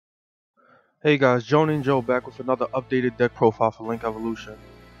Hey guys, Joan and Joe back with another updated deck profile for Link Evolution.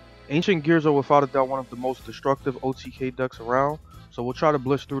 Ancient Gears are without a doubt one of the most destructive OTK decks around, so we'll try to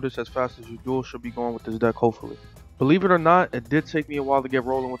blitz through this as fast as you duels should be going with this deck hopefully. Believe it or not, it did take me a while to get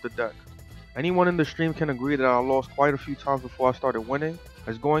rolling with the deck. Anyone in the stream can agree that I lost quite a few times before I started winning,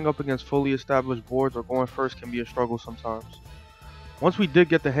 as going up against fully established boards or going first can be a struggle sometimes. Once we did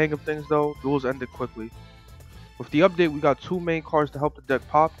get the hang of things though, duels ended quickly. With the update, we got two main cards to help the deck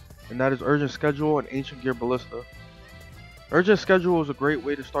pop, and that is Urgent Schedule and Ancient Gear Ballista. Urgent Schedule is a great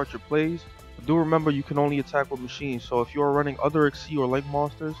way to start your plays, but do remember you can only attack with machines, so if you are running other XC or Link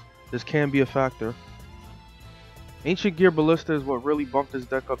monsters, this can be a factor. Ancient Gear Ballista is what really bumped this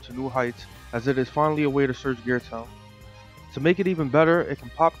deck up to new heights, as it is finally a way to search Geartown. To make it even better, it can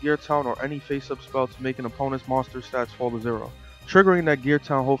pop Geartown or any face-up spell to make an opponent's monster stats fall to 0, triggering that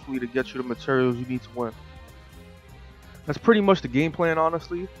Geartown hopefully to get you the materials you need to win. That's pretty much the game plan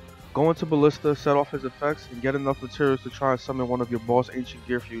honestly. Go into Ballista, set off his effects, and get enough materials to try and summon one of your boss Ancient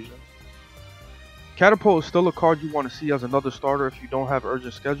Gear fusions. Catapult is still a card you want to see as another starter if you don't have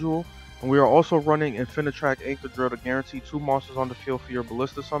Urgent Schedule, and we are also running Infinitrack Anchor Drill to guarantee 2 monsters on the field for your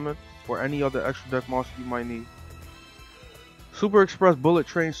Ballista summon, or any other extra deck monster you might need. Super Express Bullet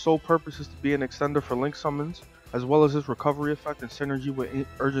Train's sole purpose is to be an extender for Link summons, as well as its recovery effect and synergy with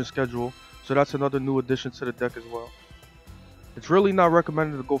Urgent Schedule, so that's another new addition to the deck as well. It's really not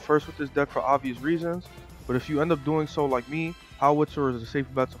recommended to go first with this deck for obvious reasons, but if you end up doing so like me, Howitzer is a safe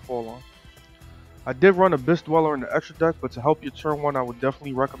bet to fall on. I did run Abyss Dweller in the extra deck, but to help your turn 1 I would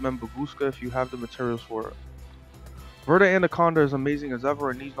definitely recommend Babushka if you have the materials for it. Verta Anaconda is amazing as ever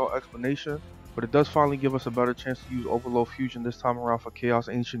and needs no explanation, but it does finally give us a better chance to use Overload Fusion this time around for Chaos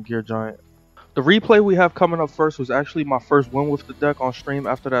Ancient Gear Giant. The replay we have coming up first was actually my first win with the deck on stream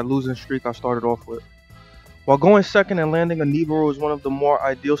after that losing streak I started off with. While going second and landing a Nibiru is one of the more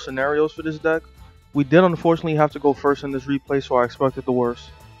ideal scenarios for this deck, we did unfortunately have to go first in this replay, so I expected the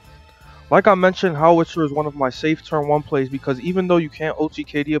worst. Like I mentioned, Howitzer is one of my safe turn 1 plays because even though you can't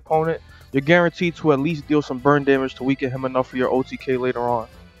OTK the opponent, you're guaranteed to at least deal some burn damage to weaken him enough for your OTK later on.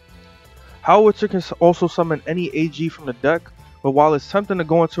 Howitzer can also summon any AG from the deck, but while it's tempting to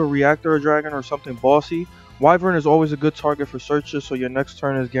go into a Reactor or Dragon or something bossy, Wyvern is always a good target for searches, so your next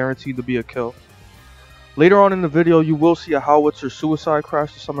turn is guaranteed to be a kill. Later on in the video, you will see a Howitzer Suicide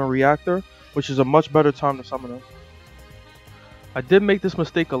Crash to summon Reactor, which is a much better time to summon him. I did make this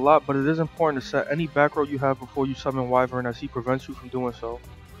mistake a lot, but it is important to set any back row you have before you summon Wyvern as he prevents you from doing so.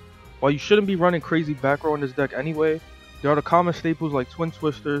 While you shouldn't be running crazy back row in this deck anyway, there are the common staples like Twin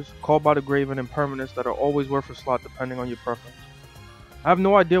Twisters, Called by the Graven, and Permanence that are always worth a slot depending on your preference. I have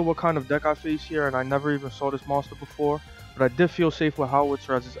no idea what kind of deck I face here and I never even saw this monster before, but I did feel safe with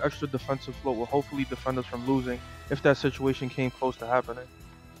Howitzer as his extra defensive float will hopefully defend us from losing if that situation came close to happening.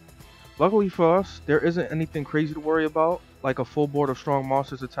 Luckily for us, there isn't anything crazy to worry about, like a full board of strong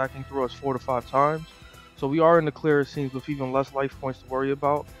monsters attacking through us 4 to 5 times, so we are in the clear it seems with even less life points to worry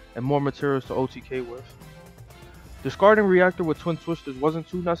about and more materials to OTK with. Discarding Reactor with Twin Twisters wasn't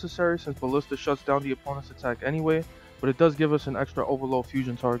too necessary since Ballista shuts down the opponent's attack anyway, but it does give us an extra Overload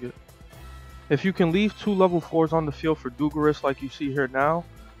Fusion target. If you can leave 2 level 4s on the field for Dugares like you see here now,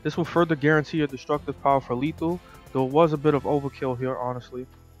 this will further guarantee your destructive power for lethal, though it was a bit of overkill here honestly.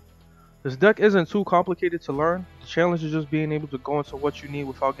 This deck isn't too complicated to learn, the challenge is just being able to go into what you need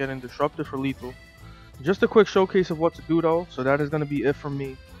without getting disrupted for lethal. Just a quick showcase of what to do though, so that is going to be it from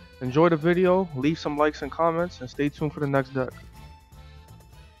me. Enjoy the video, leave some likes and comments, and stay tuned for the next deck.